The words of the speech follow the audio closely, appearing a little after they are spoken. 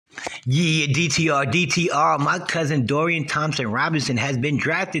Yeah, DTR. My cousin Dorian Thompson Robinson has been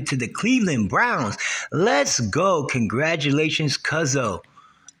drafted to the Cleveland Browns. Let's go. Congratulations, Cuzzo.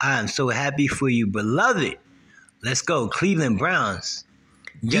 I am so happy for you, beloved. Let's go, Cleveland Browns.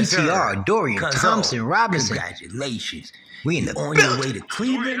 Yes, DTR, sir. Dorian Thompson Robinson. Congratulations. We in the On building. your way to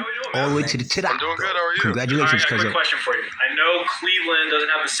Cleveland, All the way to the top. I'm doing good. How are you? Congratulations, I got a Cuzzo. quick question for you. I know Cleveland doesn't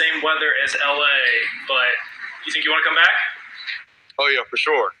have the same weather as LA, but you think you want to come back? Oh yeah, for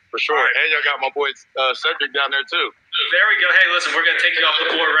sure. Right. And y'all got my boy Cedric down there too. There we go. Hey, listen, we're going to take you off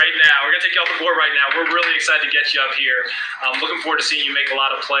the board right now. We're really excited to get you up here. Looking forward to seeing you make a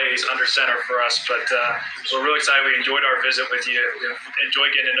lot of plays under center for us, but we're really excited. We enjoyed our visit with you. We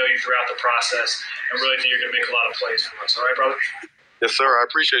enjoyed getting to know you throughout the process, and really think you're going to make a lot of plays for us. All right, brother? Yes, sir. I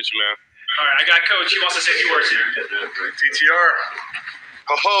appreciate you, man. All right, I got Coach. He wants to say a few words here. TTR.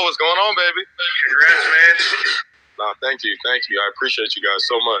 Ho, what's going on, baby? Congrats, man. No, thank you. I appreciate you guys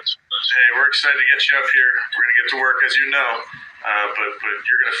so much. Hey, we're excited to get you up here. We're going to get to work, as you know, but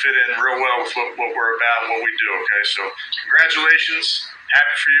you're going to fit in real well with what we're about and what we do, okay? So congratulations.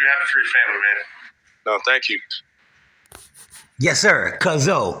 Happy for you. Happy for your family, man. No, thank you. Yes, sir.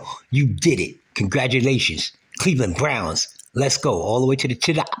 Cuzzo, you did it. Congratulations. Cleveland Browns. Let's go all the way to the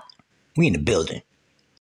top. We in the building.